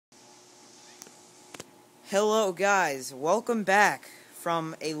Hello guys, welcome back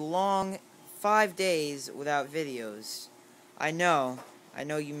from a long 5 days without videos. I know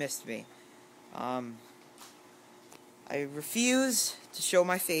you missed me. I refuse to show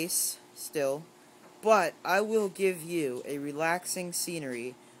my face still, but I will give you a relaxing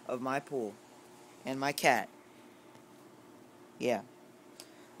scenery of my pool and my cat. Yeah.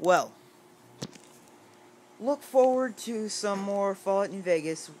 Well, look forward to some more Fallout New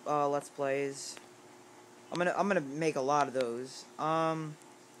Vegas Let's Plays. I'm gonna make a lot of those.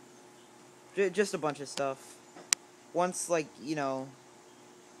 Just a bunch of stuff. Once,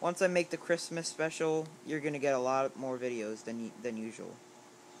 once I make the Christmas special, you're gonna get a lot more videos than usual.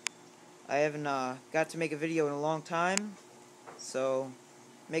 I haven't got to make a video in a long time, so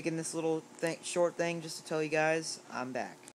making this little short thing just to tell you guys I'm back.